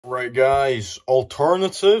Right guys,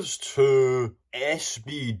 alternatives to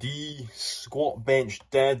SBD squat bench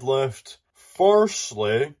deadlift.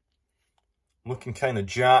 Firstly, looking kind of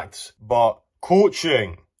jacked, but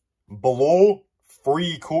coaching below,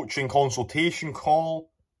 free coaching consultation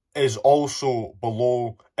call is also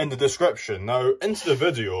below in the description. Now, into the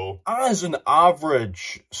video. As an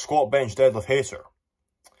average squat bench deadlift hater,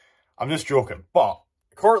 I'm just joking, but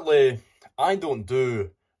currently I don't do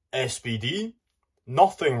SBD.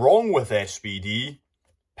 Nothing wrong with SBD.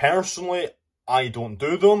 Personally, I don't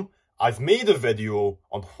do them. I've made a video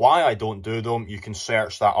on why I don't do them. You can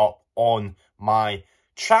search that up on my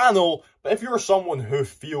channel. But if you're someone who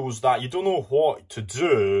feels that you don't know what to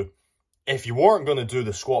do, if you weren't going to do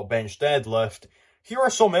the squat bench deadlift, here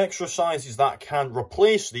are some exercises that can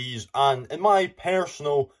replace these, and in my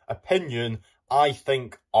personal opinion, I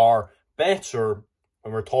think are better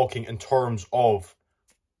when we're talking in terms of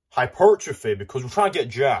hypertrophy, because we're trying to get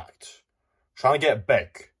jacked, trying to get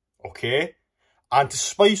big, okay? And to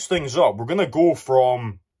spice things up, we're going to go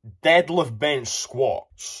from deadlift, bench, squat,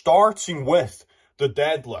 starting with the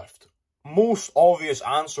deadlift. Most obvious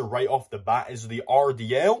answer right off the bat is the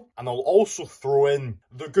RDL, and I'll also throw in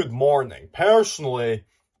the good morning. Personally,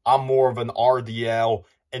 I'm more of an RDL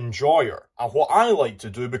enjoyer, and what I like to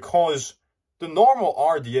do, because the normal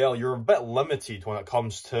RDL, you're a bit limited when it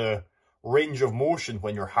comes to range of motion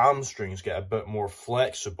when your hamstrings get a bit more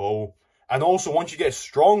flexible, and also once you get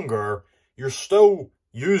stronger, you're still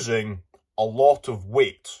using a lot of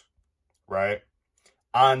weight, right?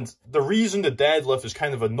 And the reason the deadlift is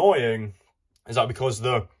kind of annoying is that because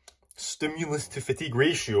the stimulus to fatigue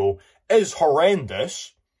ratio is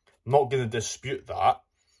horrendous. I'm not going to dispute that,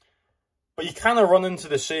 but you kind of run into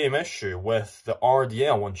the same issue with the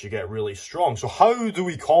RDL once you get really strong. So how do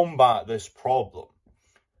we combat this problem?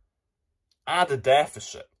 Add a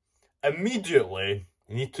deficit. Immediately,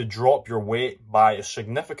 you need to drop your weight by a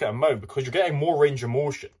significant amount because you're getting more range of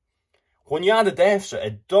motion. When you add a deficit,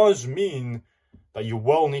 it does mean that you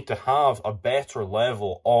will need to have a better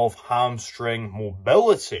level of hamstring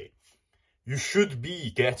mobility. You should be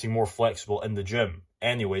getting more flexible in the gym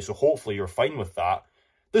anyway, so hopefully you're fine with that.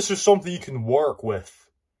 This is something you can work with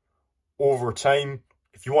over time.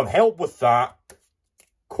 If you want help with that,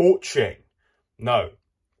 coaching. Now,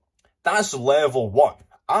 that's level 1.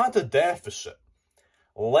 Add a deficit.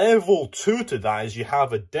 Level 2 to that is you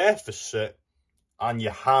have a deficit and you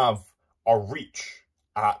have a reach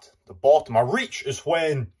at the bottom. A reach is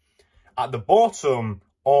when at the bottom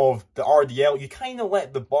of the RDL, you kind of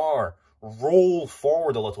let the bar roll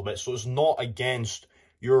forward a little bit so it's not against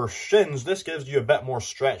your shins. This gives you a bit more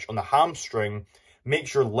stretch on the hamstring,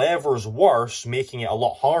 makes your levers worse, making it a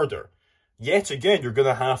lot harder. Yet again, you're going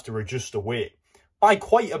to have to reduce the weight by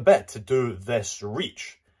quite a bit to do this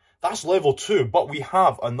reach. That's level 2, but we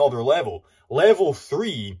have another level. Level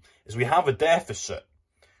 3 is we have a deficit.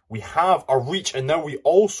 We have a reach, and now we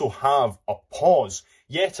also have a pause.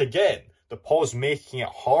 Yet again, the pause making it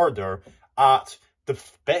harder at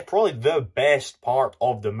probably the best part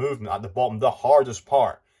of the movement at the bottom, the hardest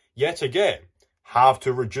part. Yet again, have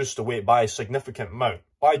to reduce the weight by a significant amount.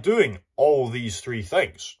 By doing all these 3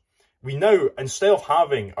 things, we now, instead of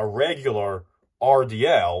having a regular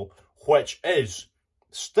RDL, which is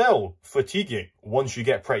still fatiguing once you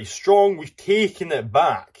get pretty strong, we've taken it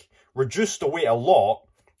back, reduced the weight a lot,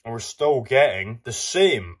 and we're still getting the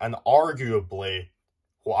same and arguably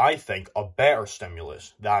what I think a better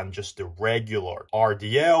stimulus than just the regular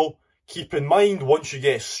RDL. Keep in mind, once you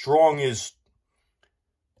get strong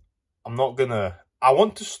I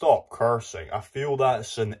want to stop cursing. I feel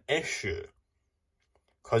that's an issue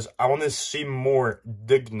because I want to seem more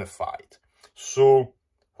dignified. So,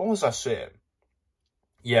 what was I saying?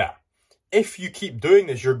 Yeah, if you keep doing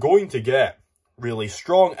this, you're going to get really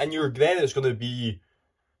strong, and then it's going to be,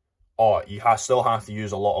 you still have to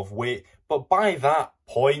use a lot of weight. But by that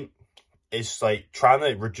point, it's like trying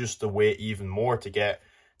to reduce the weight even more to get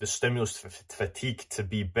the stimulus to fatigue to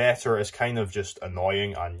be better is kind of just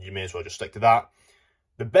annoying, and you may as well just stick to that.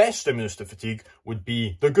 The best stimulus to fatigue would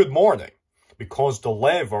be the good morning, because the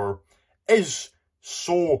lever is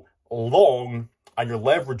so long and your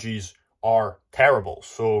leverages are terrible.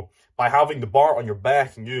 So by having the bar on your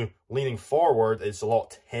back and you leaning forward, it's a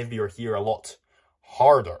lot heavier here, a lot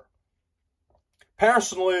harder.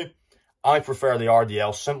 Personally, I prefer the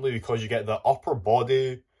RDL simply because you get the upper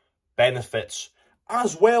body benefits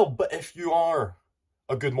as well. But if you are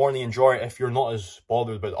a good morning enjoyer, if you're not as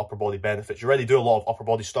bothered about the upper body benefits, you already do a lot of upper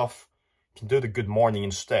body stuff, you can do the good morning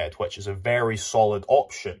instead, which is a very solid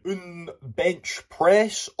option. Bench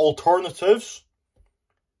press alternatives.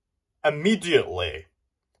 Immediately,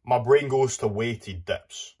 my brain goes to weighted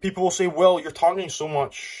dips. People will say, well, you're targeting so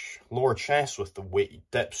much lower chest with the weighted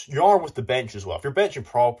dips. You are with the bench as well. If you're benching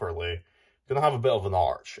properly, you're going to have a bit of an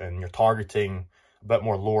arch, and you're targeting a bit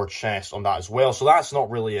more lower chest on that as well. So that's not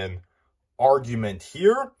really an argument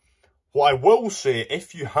here. What I will say,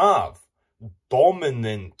 if you have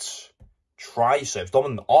dominant triceps,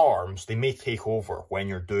 dominant arms, they may take over when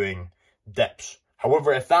you're doing dips.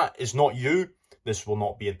 However, if that is not you, this will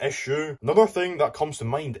not be an issue. Another thing that comes to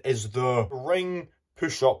mind is the ring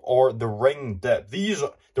push-up or the ring dip.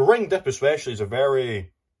 The ring dip especially is a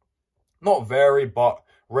but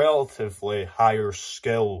relatively higher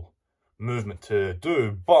skill movement to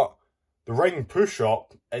do. But the ring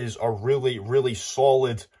push-up is a really, really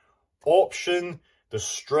solid option. The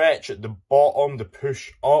stretch at the bottom, the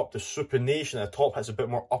push up, the supination at the top has a bit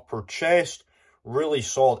more upper chest. Really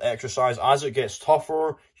solid exercise. As it gets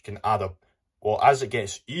tougher, you can add as it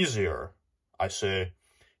gets easier, I say,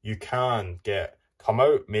 you can come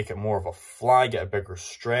out, make it more of a fly, get a bigger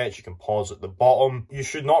stretch. You can pause at the bottom. You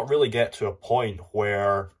should not really get to a point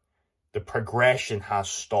where the progression has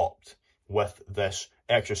stopped with this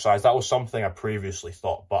exercise. That was something I previously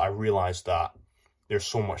thought, but I realized that there's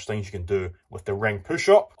so much things you can do with the ring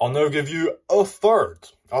push-up. I'll now give you a third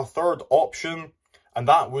option, and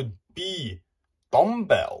that would be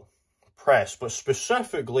dumbbell press. But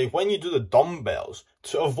specifically, when you do the dumbbells,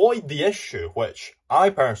 to avoid the issue, which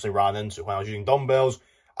I personally ran into when I was using dumbbells,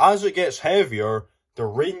 as it gets heavier, the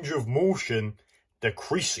range of motion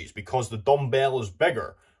decreases because the dumbbell is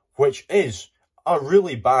bigger, which is a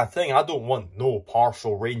really bad thing. I don't want no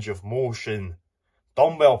partial range of motion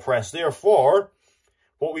dumbbell press. Therefore,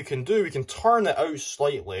 what we can do, we can turn it out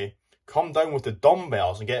slightly, come down with the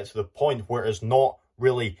dumbbells and get to the point where it's not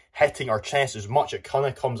really hitting our chest as much. It kind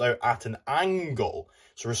of comes out at an angle.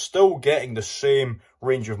 So we're still getting the same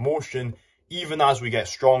range of motion even as we get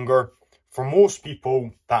stronger. For most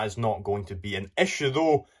people, that is not going to be an issue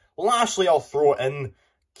though. Lastly, I'll throw in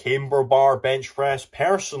camber bar bench press.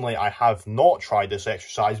 Personally, I have not tried this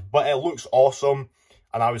exercise, but it looks awesome.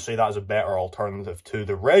 And I would say that is a better alternative to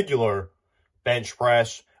the regular bench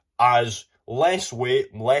press, as less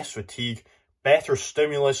weight, less fatigue, better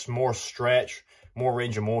stimulus, more stretch, more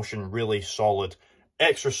range of motion, really solid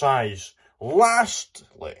exercise.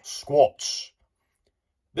 Lastly, squats.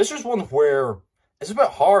 This is one where it's a bit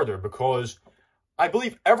harder because I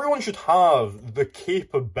believe everyone should have the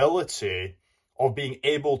capability of being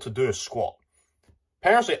able to do a squat.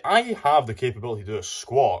 Personally, I have the capability to do a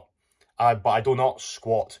squat, but I do not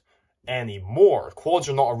squat anymore. Quads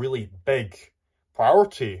are not a really big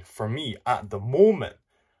priority for me at the moment.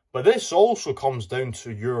 But this also comes down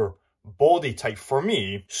to your body type. For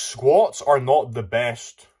me, squats are not the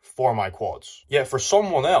best for my quads. Yet for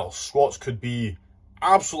someone else, squats could be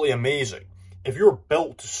absolutely amazing. If you're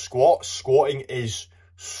built to squat, squatting is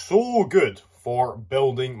so good for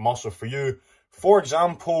building muscle for you. For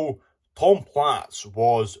example, Tom Platz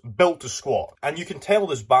was built to squat, and you can tell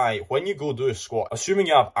this by when you go do a squat. Assuming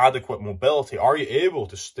you have adequate mobility, are you able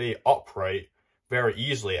to stay upright very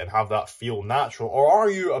easily and have that feel natural, or are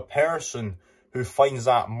you a person who finds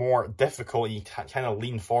that more difficult and you kind of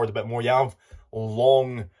lean forward a bit more? You have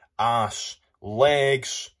long ass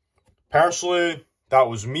legs. Personally, that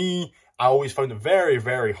was me. I always found it very,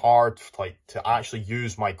 very hard to actually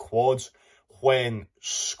use my quads when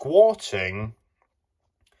squatting.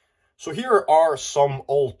 So here are some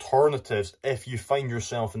alternatives if you find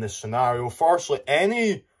yourself in this scenario. Firstly,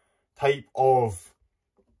 any type of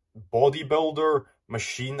bodybuilder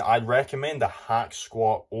machine, I'd recommend a hack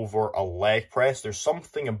squat over a leg press. There's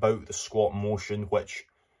something about the squat motion which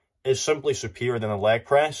is simply superior than a leg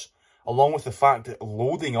press, along with the fact that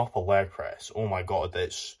loading up a leg press, oh my god,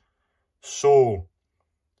 it's so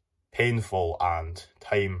painful and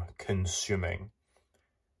time consuming.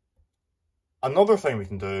 Another thing we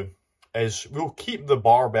can do is we'll keep the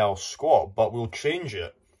barbell squat, but we'll change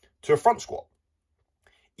it to a front squat.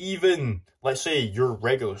 Even, let's say your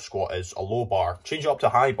regular squat is a low bar, change it up to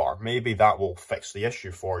high bar. Maybe that will fix the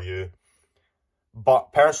issue for you.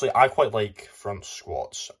 But personally, I quite like front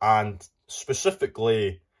squats, and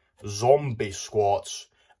specifically zombie squats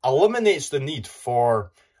eliminates the need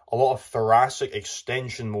for a lot of thoracic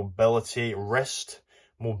extension mobility, wrist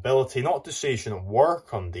mobility. Not to say you shouldn't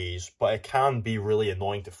work on these, but it can be really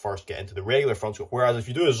annoying to first get into the regular front squat. Whereas if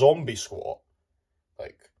you do a zombie squat,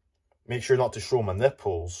 make sure not to show my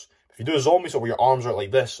nipples. If you do a zombie squat where your arms are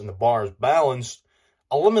like this and the bar is balanced,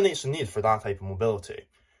 eliminates the need for that type of mobility.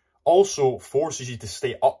 Also forces you to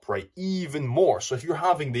stay upright even more. So if you're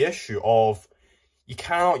having the issue of you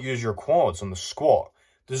cannot use your quads on the squat,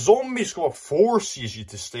 the zombie squat forces you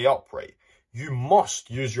to stay upright. you must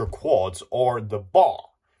use your quads or the bar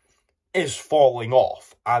is falling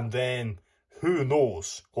off, and then who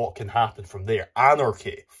knows what can happen from there.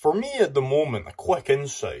 Anarchy. For me at the moment, a quick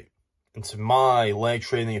insight into my leg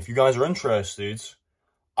training, if you guys are interested,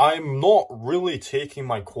 I'm not really taking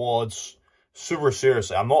my quads super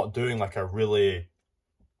seriously. I'm not doing like a really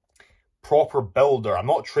proper builder. I'm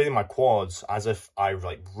not training my quads as if I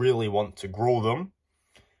like really want to grow them.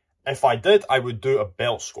 If I did, I would do a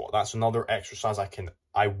belt squat. That's another exercise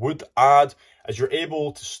I would add, as you're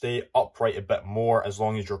able to stay upright a bit more as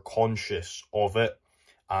long as you're conscious of it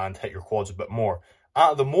and hit your quads a bit more.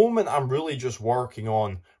 At the moment, I'm really just working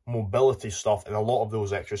on mobility stuff, and a lot of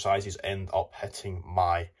those exercises end up hitting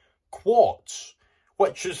my quads,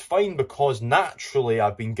 which is fine because naturally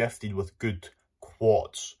I've been gifted with good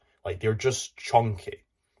quads. Like, they're just chunky.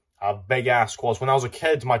 I have big ass quads. When I was a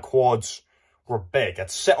kid, my quads were big.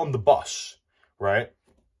 I'd sit on the bus, right?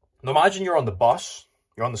 Now imagine you're on the bus,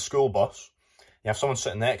 you're on the school bus, you have someone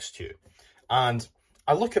sitting next to you, and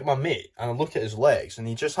I look at my mate and I look at his legs, and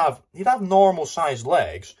he'd have normal sized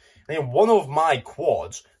legs, and then one of my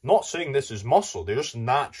quads, not saying this is muscle, they're just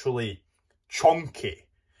naturally chunky,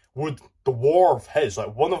 would dwarf his.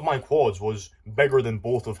 Like, one of my quads was bigger than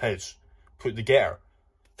both of his put together.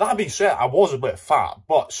 That being said, I was a bit fat,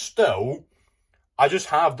 but still, I just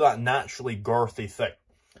have that naturally girthy thing.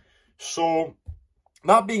 So,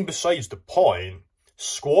 that being besides the point,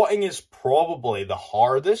 squatting is probably the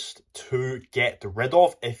hardest to get rid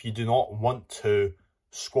of if you do not want to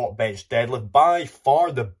squat, bench, deadlift. By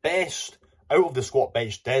far the best out of the squat,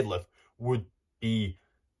 bench, deadlift would be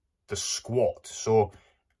the squat. So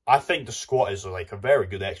I think the squat is like a very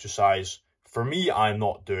good exercise. For me, I'm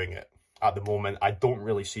not doing it at the moment. I don't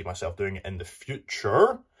really see myself doing it in the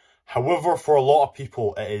future. However, for a lot of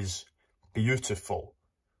people, it is beautiful.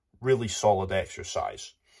 Really solid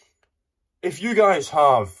exercise. If you guys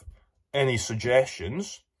have any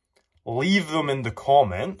suggestions, leave them in the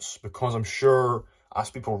comments, because I'm sure as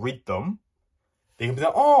people read them, they can be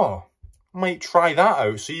like, oh, I might try that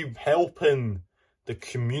out. So you're helping the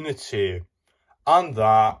community, and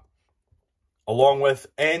that, along with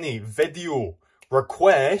any video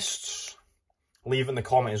requests, leave in the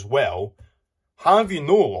comment as well. Have you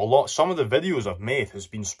know, some of the videos I've made has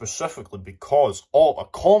been specifically because of a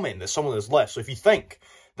comment that someone has left. So if you think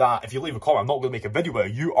that if you leave a comment, I'm not going to make a video about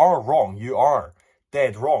it, you are wrong. You are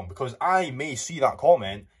dead wrong. Because I may see that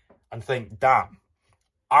comment and think, damn,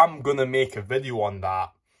 I'm going to make a video on that.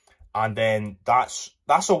 And then that's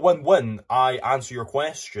a win-win. I answer your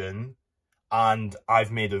question and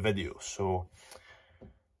I've made a video. So,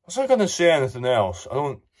 was I going to say anything else?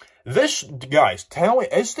 Guys, tell me,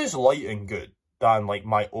 is this lighting good than like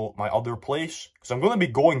my other place? Because I'm going to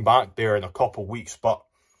be going back there in a couple weeks, but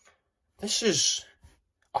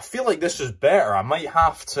I feel like this is better. I might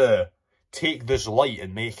have to take this light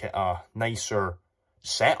and make it a nicer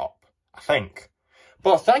setup, I think.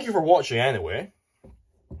 But thank you for watching anyway.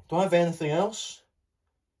 Do I have anything else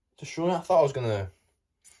to show you? I thought I was going to...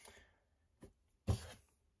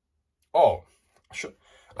 Oh,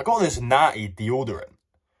 I got this natty deodorant.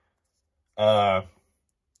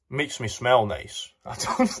 Makes me smell nice. I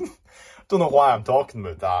don't know why I'm talking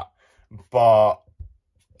about that, but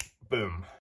boom.